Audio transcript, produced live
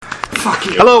Fuck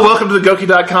you. Hello, welcome to the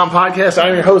Goki.com podcast.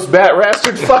 I'm your host,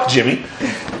 BatRastered. Fuck Jimmy.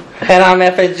 And I'm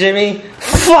FnJimmy.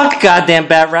 Fuck goddamn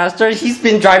BatRastered. He's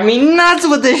been driving me nuts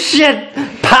with this shit.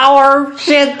 Power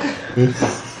shit.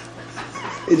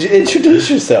 Introduce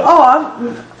yourself.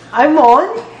 Oh, I'm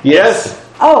on? Yes.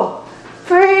 Oh,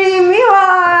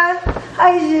 PrettyMiwa.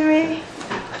 Hi, Jimmy.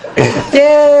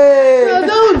 Yay!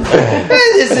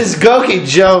 This is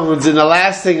GoukiJones, and the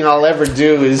last thing I'll ever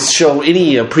do is show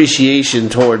any appreciation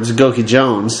towards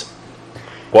GoukiJones.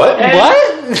 What?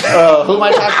 What? Who am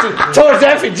I talking to? Towards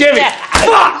FnJimmy.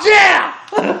 Fuck yeah!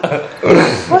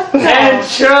 What the? And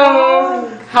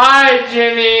show. Hi,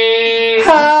 Jimmy.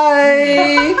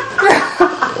 Hi.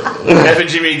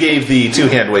 FnJimmy gave the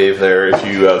two-hand wave there if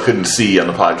you couldn't see on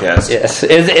the podcast. Yes,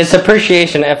 it's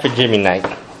appreciation FnJimmy night.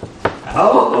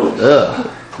 Oh. Ugh.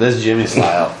 That's Jimmy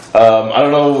style. I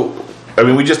don't know. I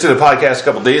mean, we just did a podcast a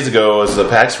couple days ago as a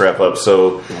PAX wrap-up,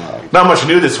 so not much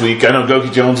new this week. I know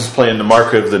GoukiJones is playing the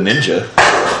Mark of the Ninja.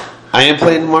 I am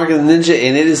playing Mark of the Ninja,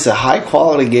 and it is a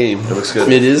high-quality game. It looks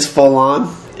good. It is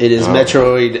full-on. It is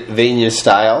Metroidvania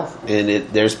style, and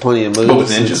there's plenty of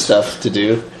moves and stuff to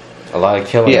do. A lot of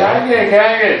killing. Yeah. Can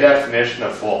I get a definition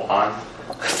of full on?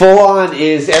 Full-on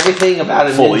is everything about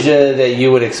a Fully. ninja that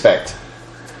you would expect.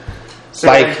 So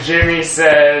when Jimmy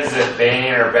says that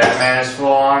Bane or Batman is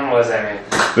full on, what does that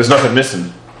mean? There's nothing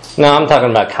missing. No, I'm talking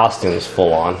about costumes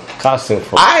full on. Costume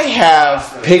full on. I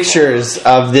have pictures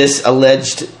of this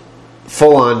alleged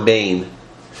full-on Bane,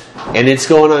 and it's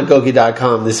going on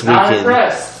Goki.com this Not weekend.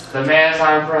 impressed. The man's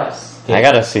not impressed. I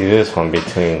gotta see this one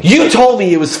between. You told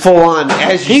me it was full-on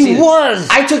as you He see was.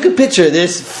 I took a picture of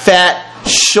this fat,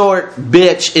 short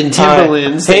bitch in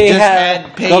Timberlands that just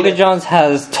had paid. GoukiJones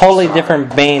has totally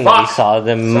different Bane that he saw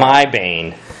than my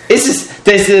Bane. Is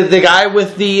this the guy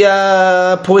with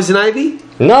the poison ivy?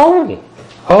 No.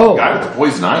 Oh. Guy with the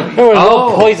poison ivy. There was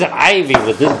no poison ivy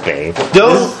with this Bane.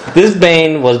 This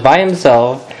Bane was by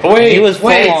himself. Wait, he was full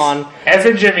on.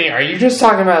 FnJimmy, are you just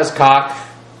talking about his cock?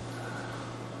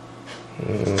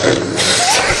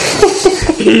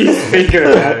 He's thinking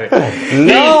about it.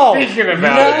 No. He's thinking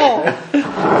about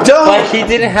it. Don't. But he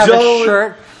didn't have a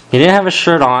shirt. He didn't have a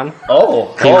shirt on.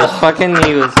 Oh. He was fucking.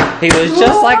 He was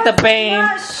just like the Bane.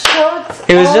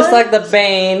 He was just like the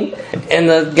Bane in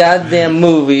the goddamn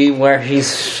movie where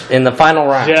he's in the final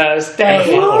round. Just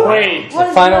wait.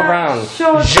 The final round.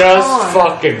 Just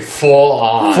fucking full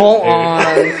on. Full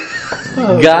on.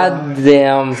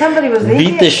 Goddamn. Somebody was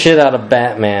beat the shit out of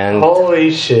Batman.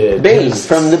 Holy shit. Bane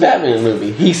from the Batman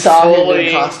movie. He saw him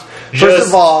in costume. First just-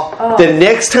 of all, the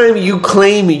next time you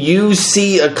claim you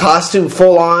see a costume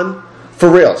full on, for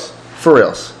reals.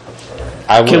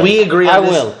 I will. Can we agree on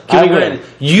this? will. Can I we agree will. on it?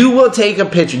 You will take a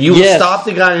picture. You will Yes. stop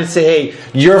the guy and say, "Hey,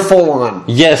 you're full on."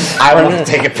 Yes. I want to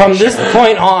take a picture. From this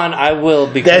point on, I will,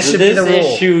 That because should be this the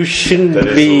rule. issue shouldn't That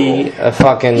is be the rule. a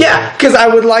fucking... Yeah, because I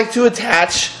would like to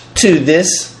attach to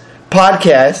this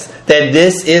podcast that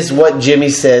this is what Jimmy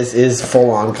says is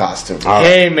full on costume.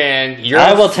 Hey man,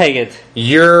 I will take it.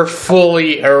 You're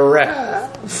fully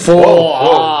erect. Full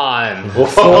on.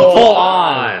 Full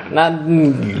on.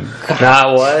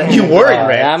 Not what? You were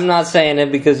erect. I'm not saying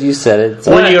it because you said it.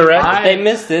 So Were you erect? if they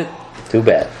missed it, too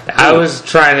bad. I was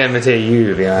trying to imitate you,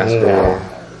 to be honest with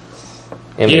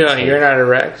you. You know, you're not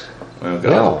erect. Oh, God.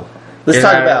 No. Let's You're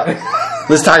talk not- about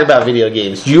let's talk about video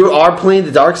games. You are playing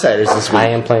the Darksiders this week. I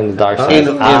am playing the dark side.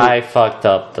 And- I fucked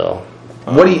up though.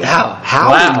 What do you?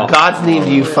 How Wow. in God's name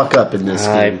do you fuck up in this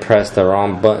I game? pressed the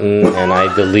wrong button and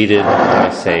I deleted my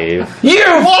save. You're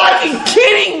fucking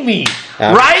kidding me,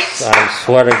 right? I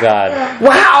swear to God.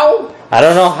 Wow. I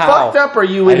don't know how. Fucked up are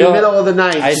you I in the don't- middle of the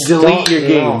night I to delete don't your know.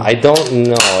 game? I don't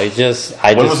know.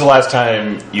 When was the last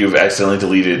time you've accidentally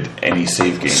deleted any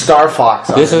save game? Star Fox.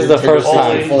 on This is the Nintendo first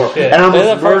time. 64. shit. And I This is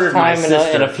almost the murdered first my time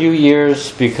sister. in a few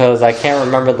years because I can't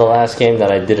remember the last game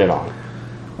that I did it on.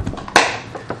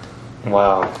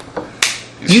 Wow.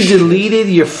 You deleted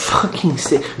your fucking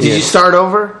save. Did you start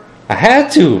over? I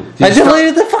had to. I you start-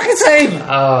 deleted the fucking save.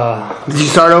 Did you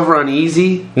start over on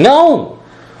easy? No.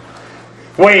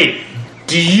 Wait,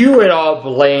 do you at all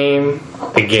blame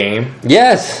the game?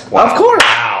 Yes. Of course.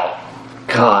 Wow.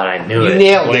 God, I knew You it.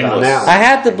 nailed it on that I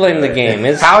had to blame the game.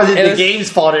 How is it the was- game's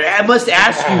fault? I must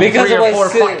ask you Because 3 it or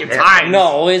was 4 fucking times.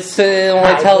 No, it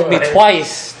only tells me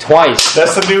twice.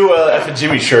 That's the new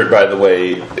FnJimmy shirt, by the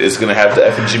way. Is going to have the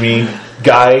FnJimmy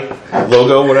guy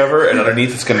logo, whatever, and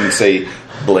underneath it's going to say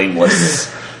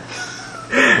blameless.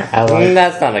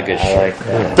 That's not a good shirt.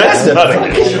 That's not a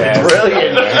good shirt.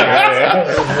 Brilliant.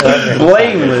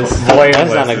 Blameless.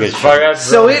 That's not a good shirt.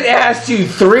 So it asked you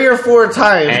 3 or 4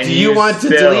 times, And do you you want to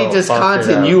still delete this fucked it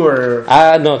content? up. You were...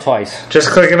 No, twice. Just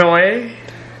clicking away?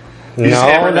 You just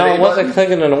hammered that No, A it wasn't button?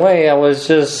 clicking it away. I was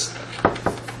just.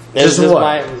 It's Just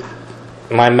what?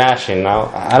 My mashing. Now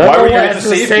I don't Why know were you what. at the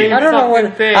safety? I don't know fucking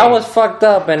what. thing. I was fucked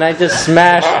up and I just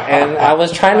smashed and I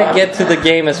was trying to get to the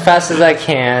game as fast as I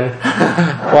can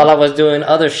while I was doing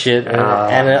other shit and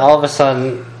then all of a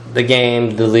sudden the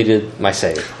game deleted my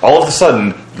save. All of a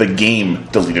sudden, the game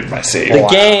deleted my save. The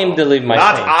game deleted my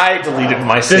Not save. I deleted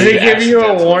my save. Does it give you a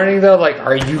accidentally. warning though? Like,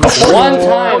 are you One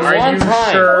time, Are one you time.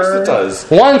 Of sure? course it does.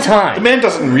 One The time. man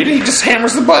doesn't read it. He just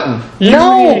hammers the button.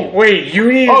 No, Wait,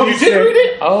 you need. Oh, you did read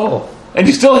it? Oh, And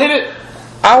you still hit it?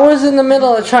 I was in the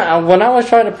middle of trying. When I was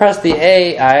trying to press the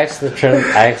A, I accidentally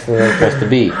pressed the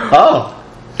B. Oh.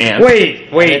 And wait.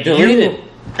 It deleted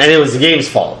And it was the game's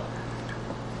fault.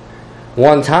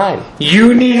 one time.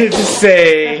 You needed to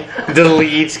say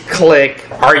delete, click.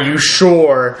 Are you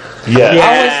sure? Yeah.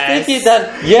 Yes. I was thinking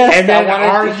that yes, And then I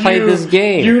wanted to play this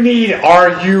game. You need.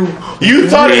 Are you? You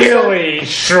thought it said- really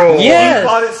sure? Yes. You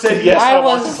thought it said, yes, I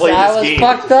want to play this game.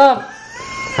 fucked up.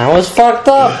 I was fucked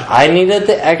up. I needed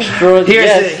the extra.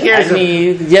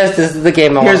 Yes, this is the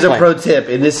game I want Here's to a play. pro tip,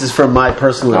 and this is from my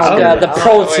personal Oh experience. god, the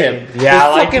pro tip. Yeah, The I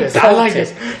like fucking this. pro I like tip.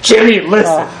 this. Jimmy,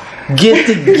 listen. Get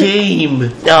the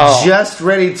game Oh. just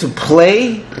ready to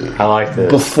play I like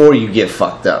this. before you get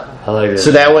fucked up. I like this.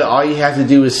 So that way, all you have to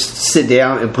do is sit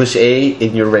down and push A,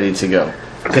 and you're ready to go.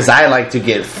 Because I like to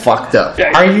get fucked up.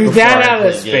 Are you Before that I out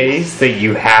of play games. space that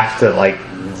you have to like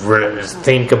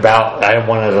think about? I don't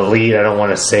want to delete. I don't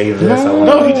want to save this. I want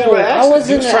No, he did it by I accident. was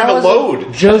He was in- trying I to was-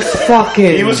 load. just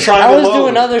fucking. He was trying I to was load.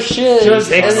 doing other shit.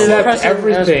 Just and then accept pressing- I was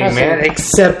everything, pressing- man.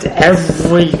 Accept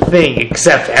everything.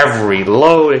 Accept every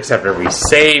load. Accept every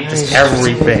save. Just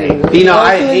everything. You know, I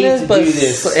I was doing hate this, to but do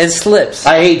this. It slips.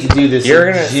 I hate to do this. You're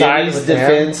in gonna side Jimmy's with him?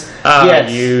 defense.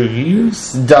 Yes. You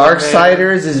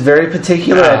Darksiders is very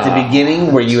particular at the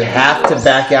beginning, where you have to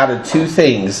back out of two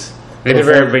things in the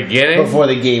very beginning. before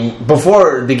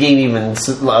the game even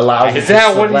allows you Is to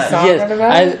that what he's select. talking Yes,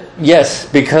 about? yes,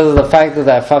 because of the fact that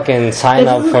I fucking signed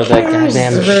up for that The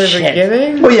goddamn very shit.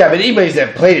 beginning. Well, yeah, but anybody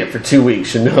that played it for 2 weeks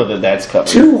should know that that's coming.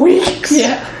 2 weeks.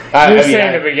 Yeah. You're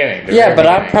saying the beginning. The Yeah, very but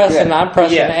I'm beginning.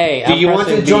 pressing Yeah. A. Do I'm you want to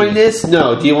pressing join B. this?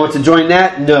 No. Do you want to join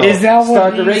that? No. Is that what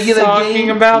Start the he's regular talking game?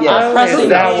 about? Yes. I'm pressing Is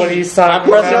that A. what he's I'm talking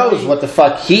Who pressing about? knows what the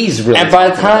fuck he's really And by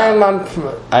the talking time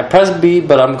I press B,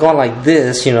 but I'm going like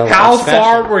this, you know. How like smashing.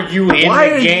 far were you in Why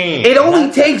the are you, game? it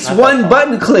only takes one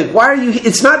button click. Why are you?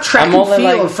 It's not track I'm and only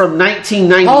field like- from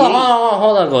 1998.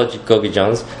 Hold on,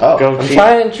 GoukiJones. Oh, Go I'm cheat.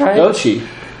 trying. Gochi.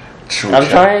 I'm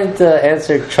trying to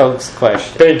answer Choke's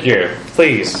question, Thank you.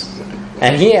 Please.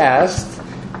 and he asked.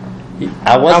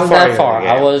 I wasn't far are that you far. in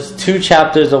the game? I was 2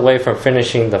 chapters away from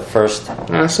finishing the first.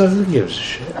 So who gives a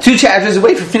shit? 2 chapters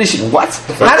away from finishing. What?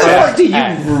 How the fuck do you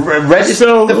act. register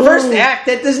So the who- first act?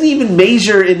 That doesn't even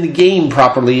measure in the game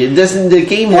properly. It doesn't. The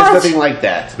game has What? nothing like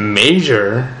that.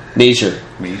 Major. Measure.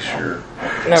 Me sure.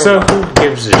 Never So mind. who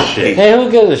gives a shit? Hey, who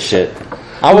gives a shit?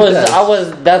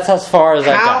 does? That's as far as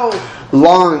I How got.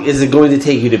 long is it going to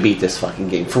take you to beat this fucking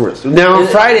game for real? Now on It-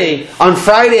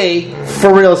 Friday,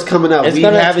 for real's coming up. It's We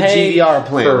gonna have a take- GDR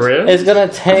plan. For real? It's gonna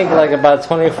take like about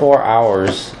 24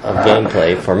 hours of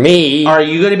gameplay for me. Are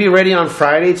you going to be ready on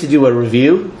Friday to do a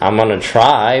review? I'm gonna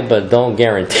try, but don't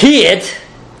guarantee it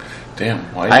Damn.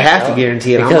 Why? I have to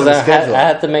guarantee it. because I'm on I the schedule.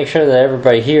 have to make sure that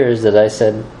everybody hears that I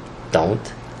said don't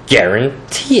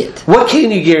guarantee it. What can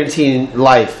you guarantee in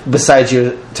life besides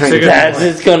your tiny? That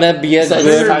it's gonna be a That's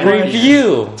good a good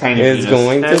review. Tiny It's penis.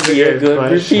 going to That's be a a good good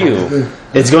question. review.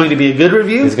 It's going to be a good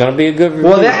review. It's gonna be a good review.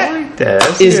 Well, that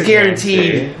That's is a good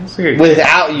guaranteed guarantee. That's a good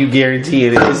without you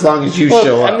guaranteeing it, as long as you Well,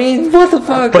 show up. I mean, what the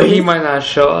fuck? But he might not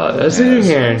show up. That's a good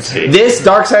guarantee. This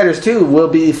Darksiders 2 will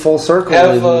be full circle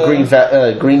Have,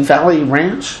 in Green Valley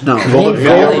Ranch. No, Golden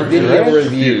Valley Video Ranch?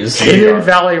 reviews. Hidden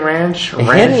Valley Ranch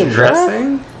Hidden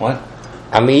dressing. What?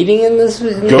 I'm eating in this.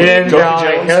 Hidden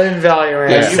Valley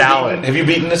Ranch Yeah. salad. Have you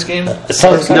beaten this game?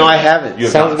 Sounds No, I haven't. You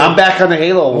have Sounds not. I'm back on the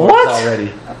Halo Wars What?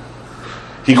 already.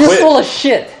 He You're quit. full of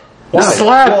shit. No.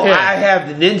 Slap well, him. I have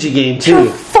the Ninja game You're too.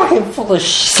 fucking full of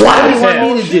shit. What do you him.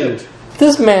 want me to do?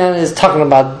 This man is talking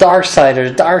about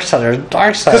Darksiders.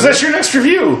 Because that's your next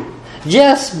review.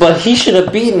 Yes, but he should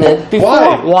have beaten it before.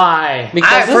 Why?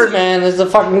 Because I've heard- this man is a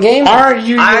fucking gamer. Aren't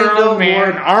you I your know own man?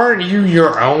 more- Aren't you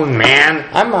your own man?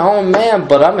 I'm my own man,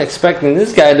 but I'm expecting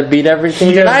this guy to beat everything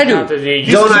He that doesn't I have do. to be-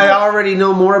 Don't I already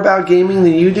know more about gaming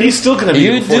than you do? He's still gonna be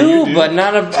You before do, but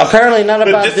not apparently not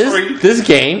about this this free. this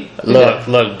game.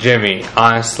 Look, Jimmy.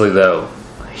 Honestly, though,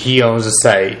 he owns the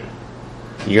site.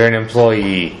 You're an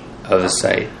employee of the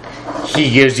site. He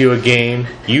gives you a game.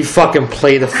 You fucking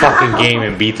play the fucking game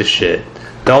and beat the shit.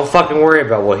 Don't fucking worry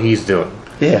about what he's doing.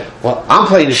 Yeah. Well, I'm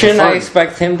playing it for Shouldn't I fun.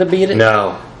 expect him to beat it?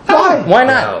 No, Why? Why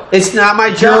not? It's not my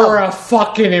You're job. a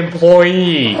fucking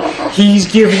employee. He's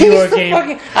giving you a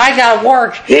game. I got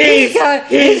work. He's got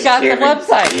the giving-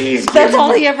 website. That's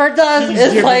all he ever does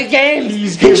is play games.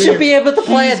 He should be able to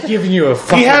play He's it. giving you a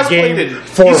fucking He has game played it.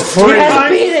 for He's free. three He has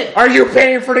times- beat it. Are you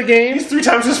paying for the game? He's 3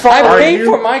 times as far. I paid you?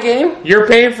 for my game. You're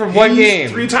paying for what He's game?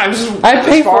 3 times as I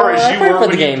paid far for it. as I you paid were for the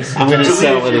when you- games. I'm going to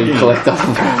sell it and collect them.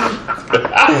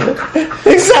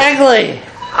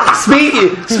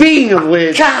 Speaking of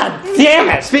which, God damn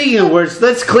it! speaking of which,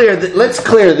 let's clear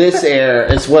this air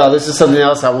as well. This is something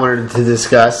else I wanted to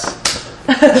discuss.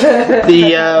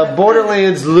 The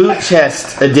Borderlands Loot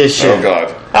Chest Edition. Oh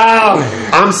God. Oh,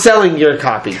 I'm selling your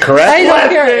copy, correct? I don't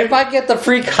care if I get the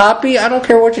free copy. I don't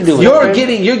care what you do with You're it.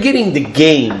 getting the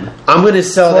game. I'm going to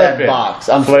sell Flip that it. box.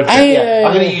 I'm Flip it.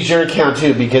 I'm going to use your account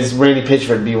too because Randy Pitchford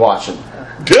would be watching.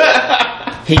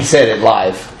 He said it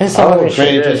live. It's all Randy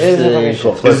shit. It is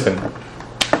fucking shit. listen.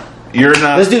 You're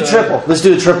not. Let's do triple. Let's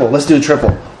do a triple. Let's do a triple.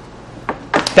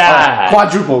 Die.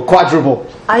 Quadruple.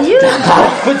 Are you?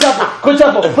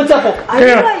 Quintuple. Are you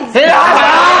guys?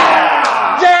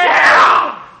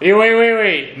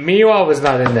 Wait. Miwa was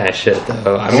not in that shit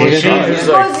though. I mean, she was Because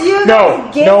like, you no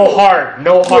guys gay.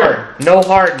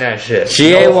 heart in that shit.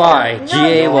 G-A-Y. No,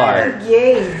 G-A-Y. you're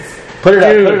gays. Put it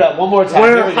Dude, up one more time.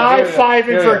 We're Here we go, high here we go. Here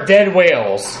fiving we for go. dead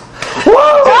whales.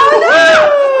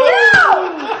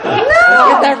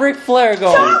 Get that Ric Flair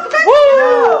going.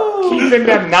 Keeping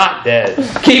them not dead.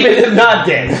 Keeping him not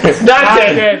dead. Not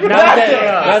dead. Not dead. Not dead.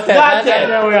 Not dead.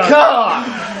 Dead whales. Come on.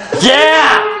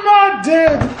 Yeah! Not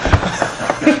dead.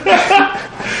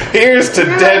 Here's to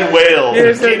dead whales.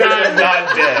 Here's to Keep it not-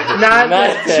 not dead. Not Not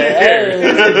dead.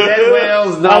 dead. Dead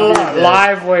whales, not dead.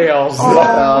 Live whales.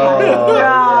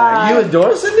 Are you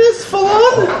endorsing this full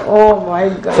on? Oh my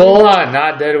god. Full on,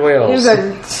 not dead You whales. guys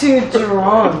are too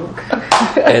drunk.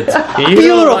 It's You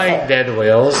beautiful. don't like dead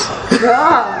whales.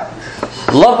 God.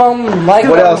 Love them, like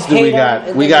What them, else do we hate got? them,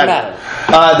 it We doesn't got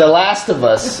matter. The Last of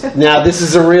Us. Now, this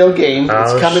is a real game.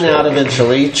 It's Oh, coming shit. out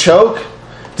eventually. Choke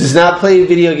does not play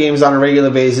video games on a regular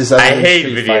basis. other I than hate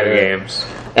Street video Fighter. games.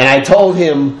 And I told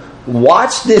him,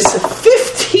 watch this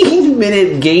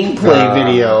 15-minute gameplay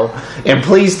video, and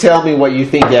please tell me what you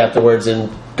think afterwards. And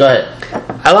go ahead.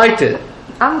 I liked it.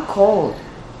 I'm cold.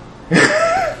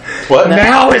 What?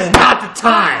 Now is not the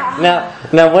time. Now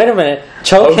wait a minute.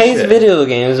 Choke Oh, hates shit. video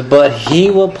games, but he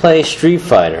will play Street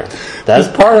Fighter. That's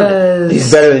part of it.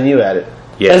 He's better than you at it.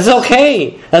 Yes. That's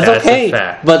okay. That's That's okay. a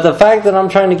fact. But the fact that I'm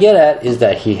trying to get at is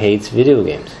that he hates video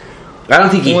games. I don't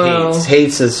think he Well- hates.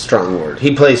 Hates is a strong word.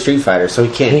 He plays Street Fighter, so he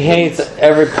can't. He hates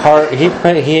every part. He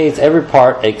hates every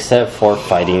part except for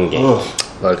fighting games.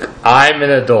 Look, I'm an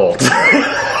adult.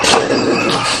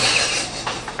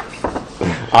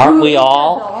 Aren't we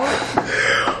all?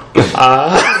 Come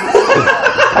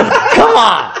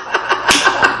on!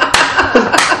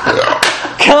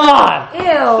 Come on! Ew.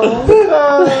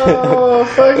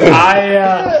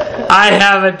 I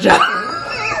have a job.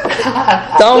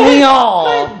 Don't we all?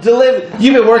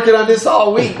 You've been working on this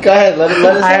all week. Go ahead. Let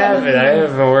us. I haven't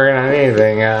been working on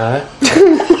anything.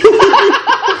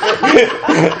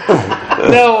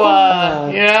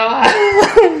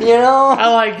 You know, I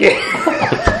like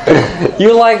it.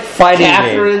 you like fighting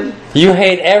Catherine. games. You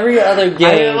hate every other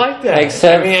game didn't like that.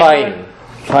 except I mean, fighting.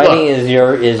 Fighting is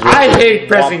your I hate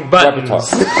pressing buttons.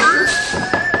 repertoire.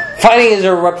 Fighting is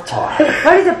your repertoire.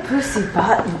 What is a pussy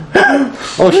button?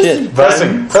 Oh shit!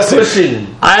 Pressing.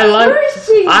 Pushing. I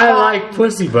Pussy like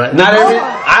pussy buttons. Not every.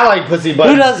 I like pussy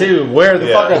buttons doesn't? too. Where the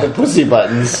Yeah. fuck are the pussy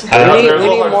buttons? We They're a need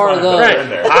little more hard of to those.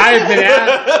 find. Right. They're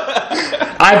in there.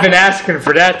 I've been asking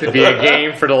for that to be a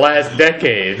game for the last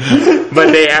decade,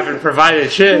 but they haven't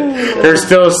provided shit. They're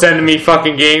still sending me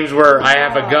fucking games where I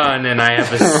have a gun and I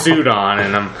have a suit on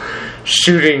and I'm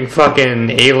shooting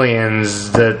fucking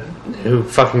aliens who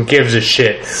fucking gives a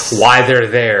shit why they're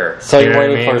there. So You you're know what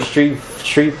waiting I mean? for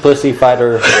Street Pussy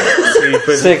Fighter?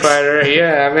 Pussy 6. Fighter.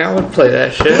 Yeah, I mean, I would play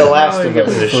that shit. The Last I would of give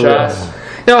Us, it a for shot.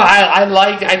 real. No,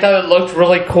 I thought it looked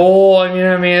really cool. And you know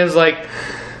what I mean? It's like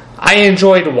I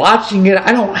enjoyed watching it.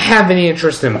 I don't have any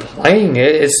interest in playing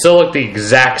it. It still looked the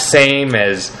exact same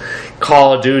as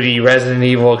Call of Duty, Resident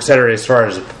Evil, etc. As far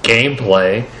as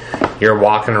gameplay, you're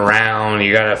walking around.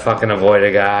 You gotta fucking avoid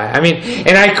a guy. I mean,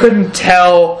 and I couldn't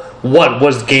tell what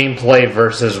was gameplay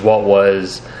versus what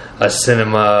was a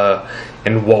cinema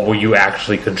and what were you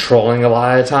actually controlling a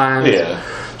lot of times. Yeah.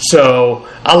 So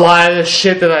a lot of the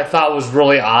shit that I thought was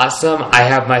really awesome, I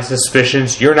have my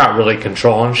suspicions. You're not really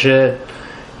controlling shit.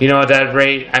 You know, at that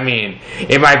rate, I mean,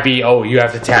 it might be, oh, you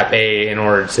have to tap A in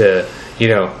order to, you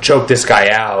know, choke this guy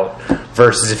out.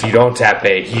 Versus if you don't tap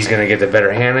A, he's going to get the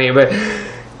better hand on you. But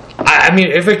I mean,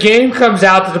 if a game comes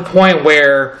out to the point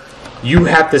where you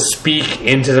have to speak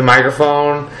into the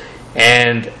microphone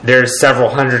and there's several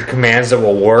hundred commands that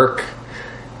will work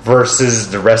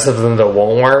versus the rest of them that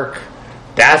won't work,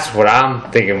 that's what I'm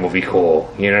thinking will be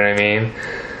cool. You know what I mean?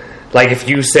 Like if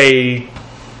you say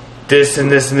this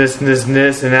and this and this and this and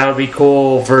this, and that would be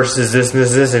cool versus this and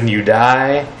this and this, and you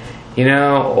die, you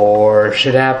know, or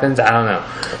shit happens. I don't know.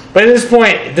 But at this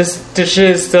point, this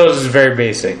shit is still just very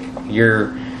basic.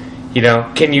 You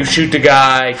know, can you shoot the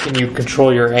guy? Can you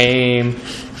control your aim?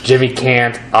 Jimmy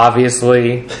can't,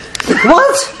 obviously.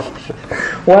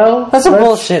 What? Well, That's some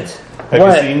bullshit. Have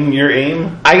What? you seen your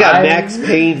aim? I got Max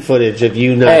Payne footage of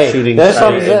you not Hey, shooting. there's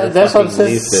some fire in the there's some fucking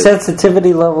leaf pit.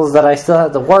 sensitivity levels that I still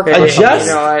have to work on. Adjust,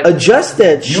 You know what? adjust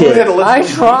that You had shit. to I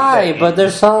try, but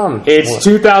there's some. It's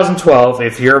 2012.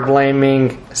 If you're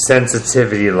blaming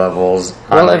sensitivity levels,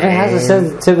 Well, on if it has a aim,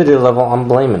 sensitivity level, I'm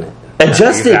blaming it.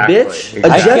 Adjust Exactly. it, bitch. Exactly.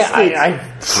 Adjust it. I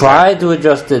tried to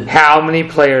adjust it. how many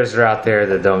players are out there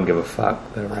that don't give a fuck?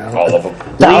 All of them.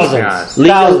 Thousands.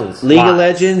 League Thousands. of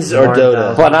Legends or More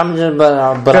Dota? But I'm just, but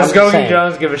I'm Does just saying.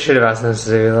 GoukiJones give a shit about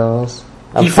sensitivity levels?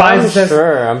 I'm probably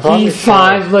sure. I'm probably he sure.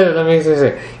 finds. Let me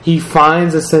say. He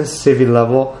finds a sensitivity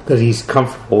level that he's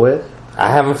comfortable with I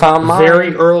haven't found mine.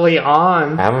 very early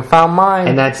on, I haven't found mine.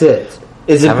 and that's it.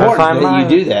 It's Haven't important found that mine.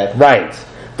 you do that. Right.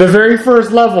 The very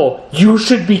first level, you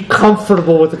should be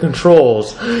comfortable with the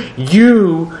controls.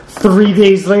 You 3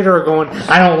 days later are going,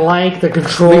 I don't like the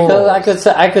controls. Because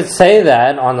I could say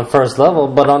that on the first level,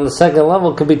 but on the second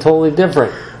level it could be totally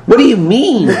different. What do you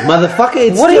mean, motherfucker?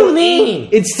 It's What do still you mean?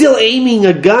 It's still aiming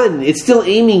a gun. It's still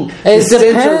aiming the It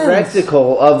center depends.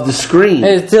 reticle of the screen.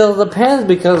 It still depends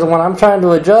because when I'm trying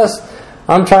to adjust,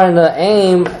 I'm trying to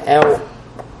aim,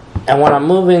 and when I'm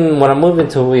moving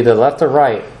to either left or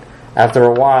right, after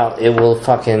a while it will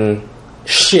fucking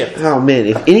shift. Oh man,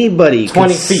 if anybody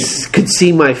 20 could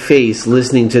see my face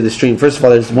listening to the stream, first of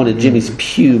all, there's one of Jimmy's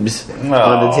pubes on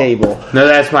the table. No,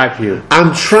 that's my pube.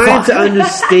 I'm trying to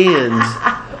understand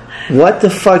what the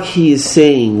fuck he is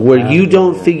saying where you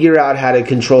don't figure out how to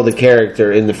control the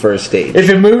character in the first stage. If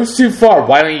it moves too far,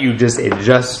 why don't you just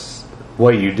adjust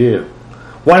what you do?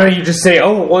 Why don't you just say, it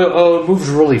moves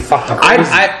really fucking crazy.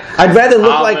 I'd rather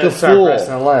look I'm like gonna a start fool.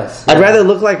 pressing less. I'd rather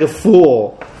look like a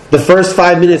fool the first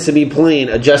 5 minutes of me playing,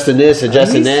 adjusting this,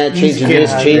 adjusting that, changing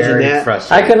this, changing that.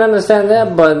 I can understand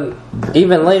that, but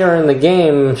even later in the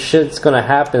game, shit's gonna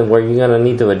happen where you're gonna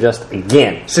need to adjust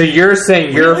again. So you're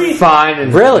saying you're fine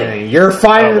in the Really? beginning. You're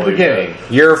fine in the Probably, beginning.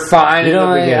 You're fine You in the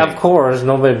know, beginning. of course,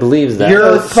 nobody believes that.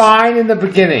 You're fine in the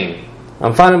beginning.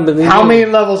 I'm fine in believing. How many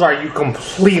levels are you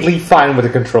completely fine with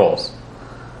the controls?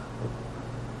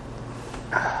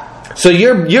 So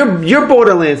your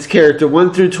Borderlands character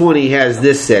 1 through 20 has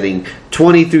this setting,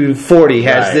 20 through 40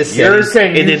 has Right. this You're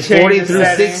setting, saying and you then 40 change the through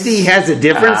settings? 60 has a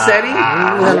different setting.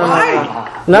 Why?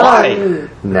 No, Why?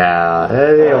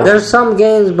 No. there's some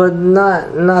games, but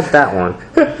not that one.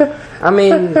 I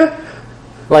mean,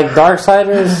 like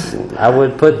Darksiders, I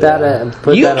would put that.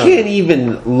 You that on. can't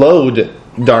even load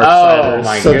Darksiders, Oh,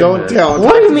 my so don't goodness. tell.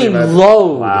 What do you mean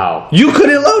load? Wow. You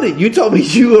couldn't load it. You told me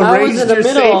you I erased was in the your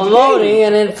middle save of loading game.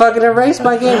 and it fucking erased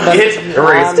my game. But It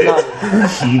erased I'm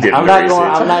not, He didn't I'm not erase going.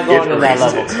 it. I'm not going It to that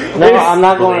erased level. it. No, I'm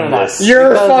not going to that. Blameless. You're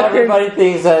Because fucking. everybody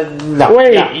thinks that. No.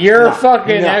 Wait, no, your no,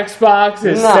 fucking no, Xbox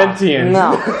is no, sentient.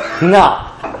 No.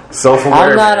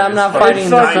 Self-aware. I'm not fighting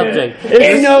the subject.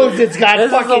 It knows it's got This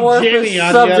is the fucking worst Jimmy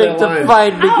on subject the to other line.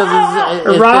 fight because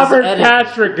it's Robert edit.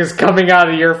 Patrick is coming out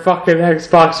of your fucking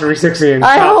Xbox 360 and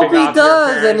I chopping hope he off your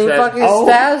does, and he parents' fucking head. Oh,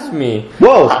 stabs me.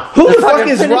 Whoa, who the fuck fucking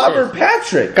is finish Robert it.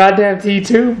 Patrick? Goddamn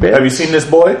T2, bitch. Have you seen this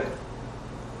boy?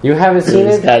 You haven't seen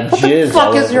He's it? got What the jizz fuck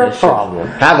all is over your his shit. problem?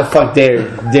 How the fuck dare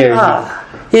you?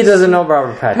 He doesn't know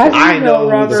Robert Patrick. I know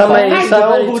who the fuck. Somebody- I know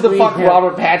somebody who the tweet fuck him.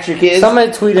 Robert Patrick is.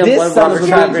 Somebody tweet him This what son Robert of a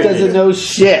bitch Patrick doesn't is. know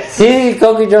shit. See,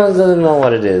 GoukiJones doesn't know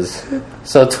what it is.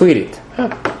 So tweet it.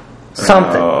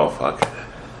 Something. Oh fuck.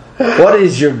 What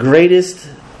is your greatest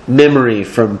memory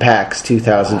from PAX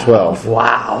 2012?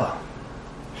 Wow.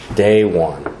 Day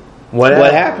one. What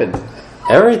happened?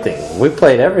 Everything. We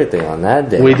played everything on that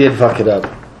day. We did fuck it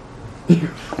up.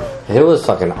 It was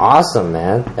fucking awesome,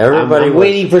 man. Everybody I'm was...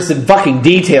 waiting for some fucking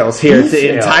details here to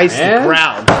Detail, entice man. the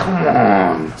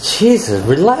crowd. Jesus,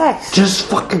 relax. Just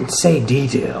fucking say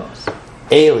details.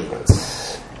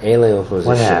 Aliens. Aliens was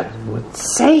What a shit. happened?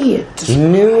 Say it.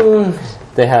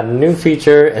 They had a new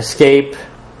feature, Escape.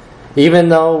 Even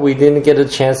though we didn't get a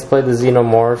chance to play the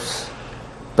Xenomorphs,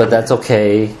 but that's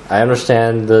okay. I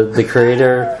understand the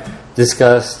creator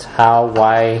discussed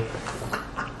why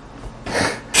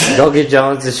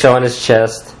GoukiJones is showing his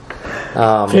chest.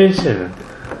 Attention.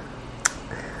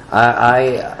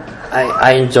 I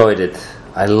I enjoyed it.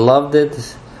 I loved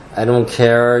it. I don't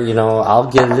care. I'll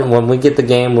get it when we get the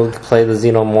game. We'll play the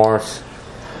Xenomorphs.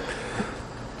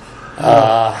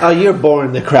 You're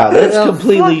boring the crowd. Let's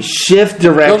completely shift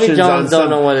directions on don't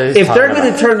know what it is. If they're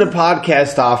going to turn the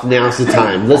podcast off, now's the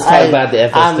time. Let's talk about the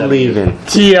FSW. I'm leaving.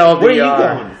 TLDR. Where are you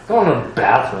going? Going to the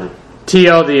bathroom.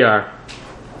 TLDR.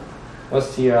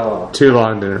 What's TLDR? Too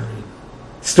long to.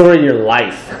 Story of your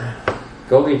life.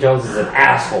 GoukiJones is an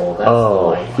asshole. That's the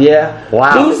life. Yeah.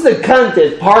 Wow. Who's the cunt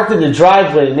that parked in the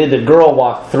driveway and made the girl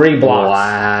walk 3 blocks?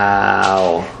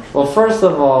 Wow. Well, first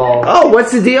of all... Oh,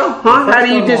 what's the deal? Huh? How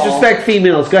do you disrespect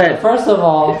females? Go ahead. First of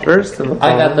all,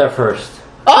 I got there first.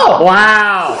 Oh!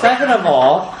 Wow. Second of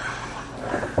all,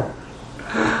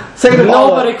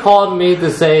 Nobody called me to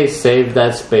say save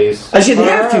that space. I shouldn't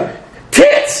have to.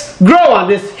 Tits grow on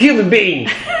this human being.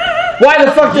 Why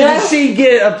the fuck didn't she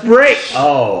get a break?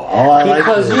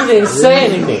 Because you didn't say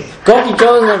anything.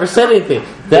 GoukiJones never said anything.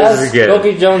 That's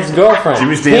GoukiJones' girlfriend.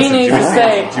 Jimmy's He dancing. needs to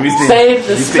say, save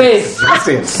the space.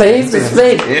 Save the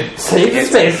space. Save the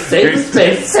space. Save the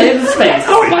space. Save the space.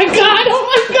 Oh my god! Oh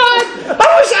my god! I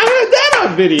wish I had that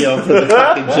on video for the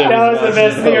fucking Jimmy. That was the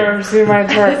best thing I've ever seen in my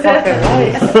entire fucking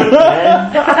life.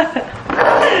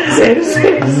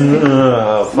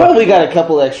 Well, we got a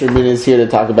couple extra minutes here to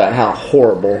talk about how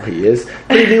horrible he is.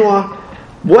 PrettyMiwa,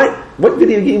 what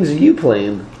video games are you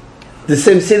playing? The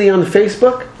SimCity on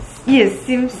Facebook? Yes,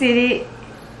 SimCity.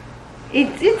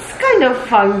 It's kind of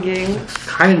fun game.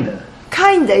 Kinda.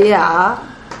 Kinda, yeah.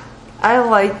 I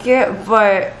like it,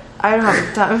 but I don't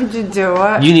have time to do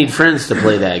it. You need friends to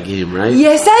play that game, right?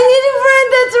 Yes, I need a friend.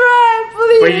 That's right.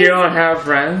 Please. But you don't have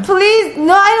friends? Please,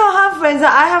 no, I don't have friends.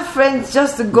 I have friends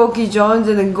just the GoukiJones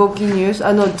and the Gouki News.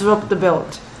 I know Drop the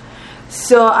Belt.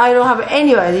 So I don't have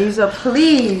anybody. So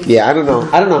please. Yeah, I don't know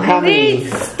how many.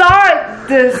 Please start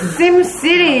the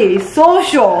SimCity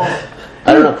social.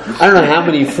 I don't know how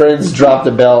many friends Drop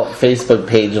the Belt Facebook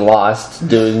page lost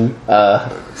doing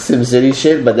SimCity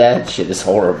shit, but that shit is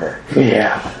horrible.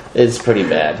 Yeah. It's pretty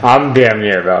bad. I'm damn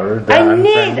near about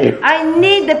it. I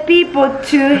need the people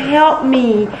to help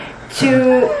me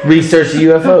to Research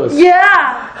UFOs.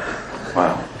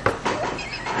 Wow.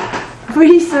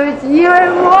 Research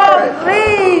UFO,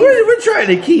 please. We're trying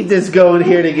to keep this going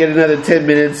here to get another 10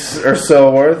 minutes or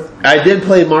so worth. I did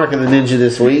play Mark of the Ninja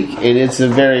this week, and it's a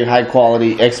very high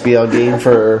quality XBL game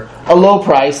for a low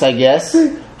price, I guess,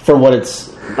 for what it's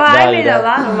But I valued made a at.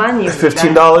 lot of money. with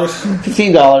 $15.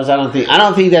 $15. I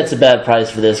don't think that's a bad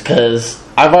price for this, because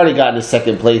I've already gotten a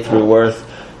second playthrough worth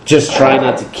just trying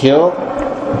not to kill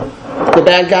the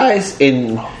bad guys,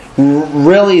 and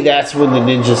really that's when the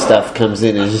ninja stuff comes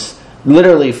in, is just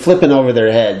literally flipping over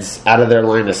their heads out of their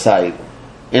line of sight,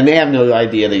 and they have no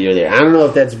idea that you're there. I don't know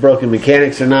if that's broken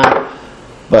mechanics or not,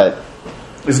 but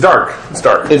It's dark. It's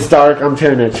dark. it's dark. I'm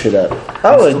tearing that shit up.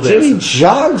 Oh, and Jimmy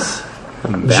jogs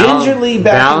gingerly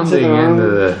back into the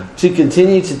room to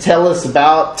continue to tell us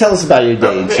about your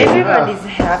day. Jimmy. Everybody's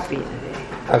happy today.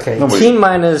 Okay, Nobody-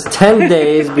 T-minus 10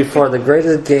 days before the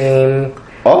greatest game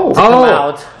Oh, come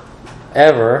out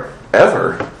ever,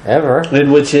 Ever.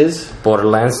 and which is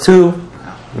Borderlands 2.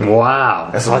 Wow.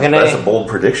 That's Fucking a A. bold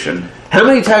prediction. how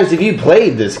many times have you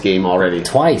played this game already?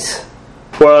 Twice.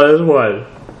 Borderlands 1.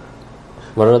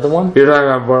 What other one? You're talking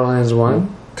about Borderlands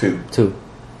 1? 2. 2.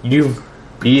 You've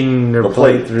beaten or Well,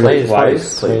 played through played it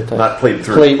twice. twice. Not played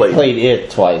through. Played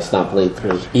it twice, not played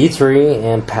through. E3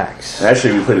 and PAX.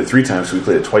 Actually, we played it 3 times. So we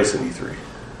played it twice at E3.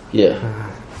 Yeah,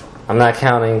 I'm not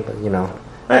counting, but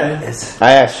It's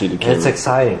I asked you to kill it's me.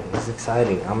 exciting. It's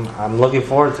exciting. I'm looking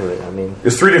forward to it. I mean,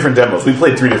 3 different demos. We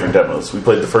played 3 different demos. We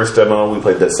played the first demo. We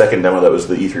played that second demo that was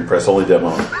the E3 press only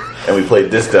demo, and we played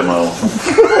this demo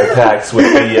at PAX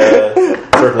with the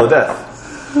Circle of Death.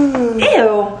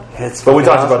 Ew. But we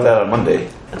talked about that on Monday.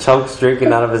 Choke's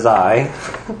drinking out of his eye.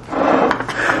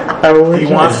 He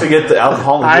wants to get the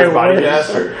alcohol in his body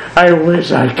faster. I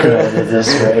wish I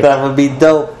could. That would be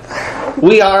dope.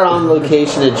 We are on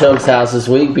location at Choke's house this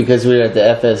week because we're at the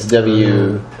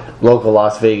FSW local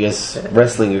Las Vegas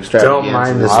wrestling extravaganza. Don't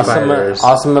mind the Awesome, spiders.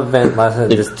 awesome event last night.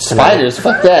 The Just spiders,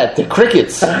 fuck that. The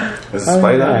crickets. There's a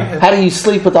spider on your head. How do you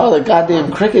sleep with all the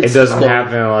goddamn crickets? It doesn't going-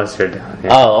 happen unless you're down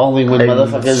here. Oh, only when I'm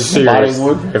motherfuckers body serious.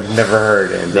 one? I've never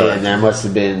heard it. Man, there must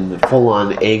have been full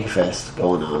on egg fest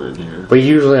going on in here. But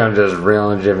usually I'm just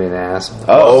reeling Jimmy an asshole.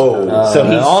 Oh. So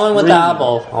he's only with the screaming.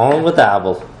 apple. Only with the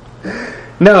apple.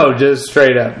 No, just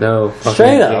straight up. No. fucking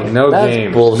Straight up. game. No That's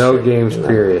games. bullshit. No games,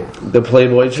 period. The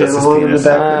Playboy channel his on in the penis.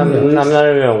 back. I'm not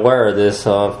even aware of this,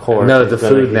 so of course. No, the it's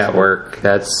gonna Food be- Network.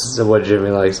 That's what Jimmy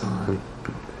likes on.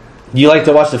 You like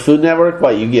to watch the Food Network?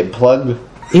 What, you get plugged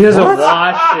He doesn't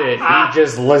watch it. He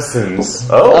just listens.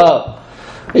 Oh.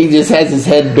 He just has his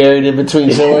head buried in between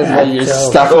pillows while you're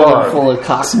stuffing him full of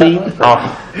cock meat.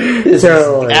 This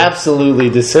is absolutely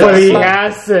But disgusting. he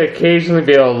has to occasionally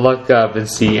be able to look up and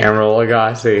see Emerald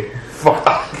Lagasse.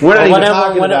 We're not even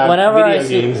talking about whenever video I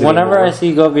see games whenever anymore. I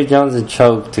see GoukiJones and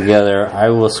Choke together, I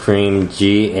will scream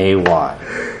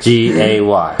G-A-Y.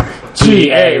 G-A-Y.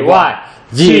 G-A-Y.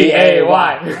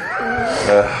 G-A-Y.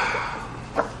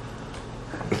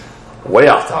 Way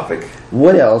off topic.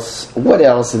 What else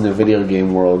in the video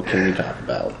game world can we talk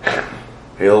about?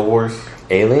 Halo Wars.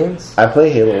 Aliens? I play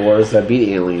Halo Wars. I beat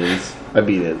Aliens. I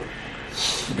beat it.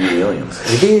 Beat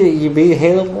aliens. You beat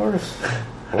Halo Wars?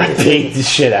 I beat the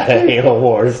shit out of Halo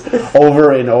Wars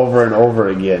over and over and over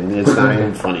again. It's not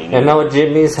even funny anymore. And now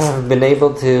Jimmy's have been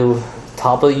able to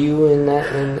topple you in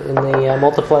the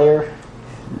multiplayer?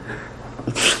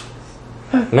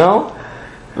 No?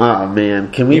 Oh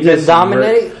man, can we You've been just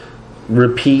dominate?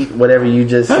 repeat whatever you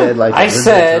just said? Like I 100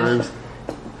 said- times?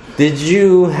 Did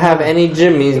you have any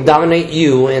Jimmys dominate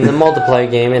you in the multiplayer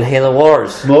game in Halo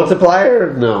Wars?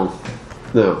 Multiplier? No.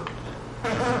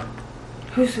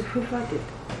 Who fought it?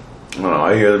 I don't know.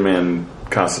 I hear the man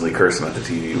constantly cursing at the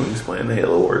TV when he's playing the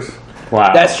Halo Wars.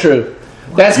 Wow. That's true.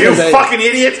 That's You 'cause I- fucking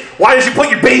idiot! Why did you put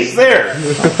your base there?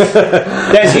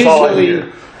 That's all I usually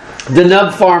hear. the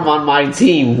nub farm on my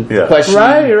team. Yeah. Question.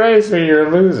 Right, so you're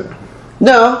losing.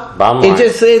 No, Bottom it line.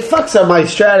 it fucks up my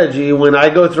strategy when I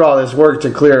go through all this work to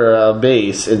clear a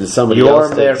base and somebody You're else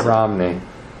Mitt takes it. Romney.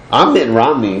 I'm Mitt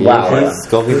Romney. Wow. He's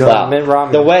GoukiJones Wow. Mitt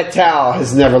Romney. The wet towel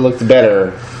has never looked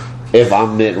better if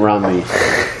I'm Mitt Romney.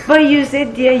 But you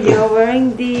said you're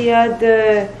wearing the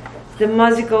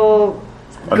magical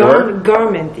Underwear?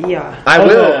 garment. Yeah. I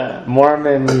will.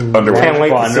 Mormon Underwear. Can't wait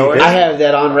to see underwear. this. I have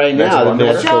that on right now. The Magical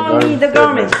magical Show me garment. the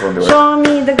garment. magical underwear. Show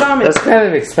me the garment. That's kind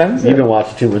of expensive. You've been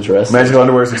watching too much wrestling. Magical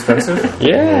underwear is expensive.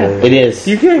 Yeah. It is.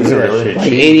 You can't Is get it that really? shit Like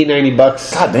cheap. $80,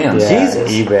 $90. God damn. Yeah.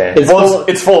 Jesus. eBay. It's Well, full.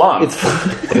 it's full on. It's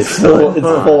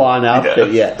full on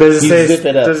outfit. Yeah. Does it You say zip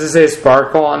it up. Does it say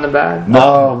sparkle on the back?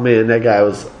 Oh man, that guy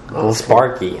was.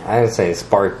 Sparky. I didn't say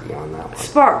Sparky on that one.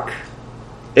 Spark.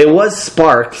 It was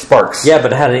Spark. Sparks. Yeah,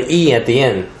 but it had an E at the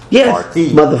end. Yes,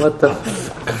 Sparky. What the?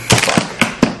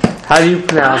 How do you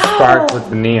pronounce spark with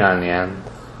the knee on the end?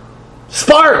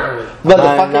 Spark.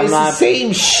 Motherfucker, I'm it's the not-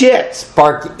 same shit.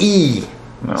 Spark E.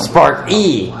 No. Spark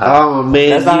E. Oh man,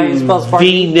 That's not how you spell Spark.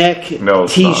 V-neck, No,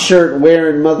 it's T-shirt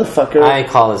wearing motherfucker. I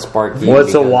call it Sparky.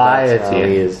 What's a because Y that's at the how he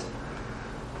end? is.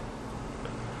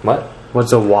 What?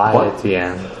 What's a Y What? at the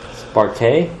end? Spark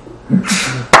K?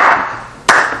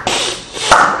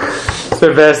 It's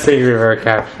the best thing we've ever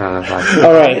captured on the podcast.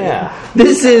 All right, Yeah.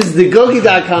 this is the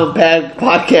Goki.com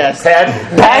podcast.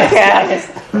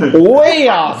 Podcast. Way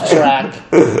off track.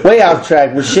 Way off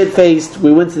track. We're shit faced.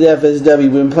 We went to the FSW.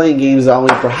 We've been playing games all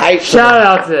week for hype. Shout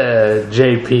out to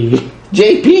JP.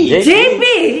 JP.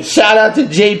 JP. Shout out to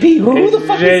JP. Who the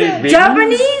fuck is that? JP.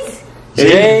 Japanese.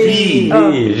 JV.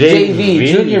 JV.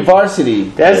 Junior Varsity.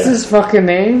 That's his fucking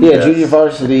name? Yeah, Junior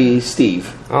Varsity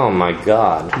Steve. Oh my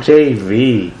god.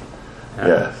 JV.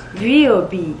 Yeah. V or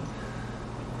B.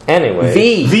 Anyway.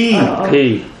 V. V.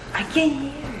 P. I can't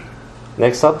hear.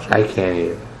 Next subject. I can't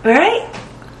either. Right?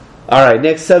 All right,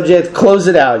 next subject. Close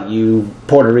it out, you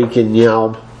Puerto Rican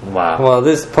yalb. Wow. Well,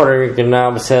 this Puerto Rican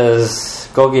knob says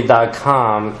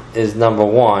Goki.com is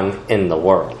 #1 in the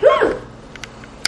world.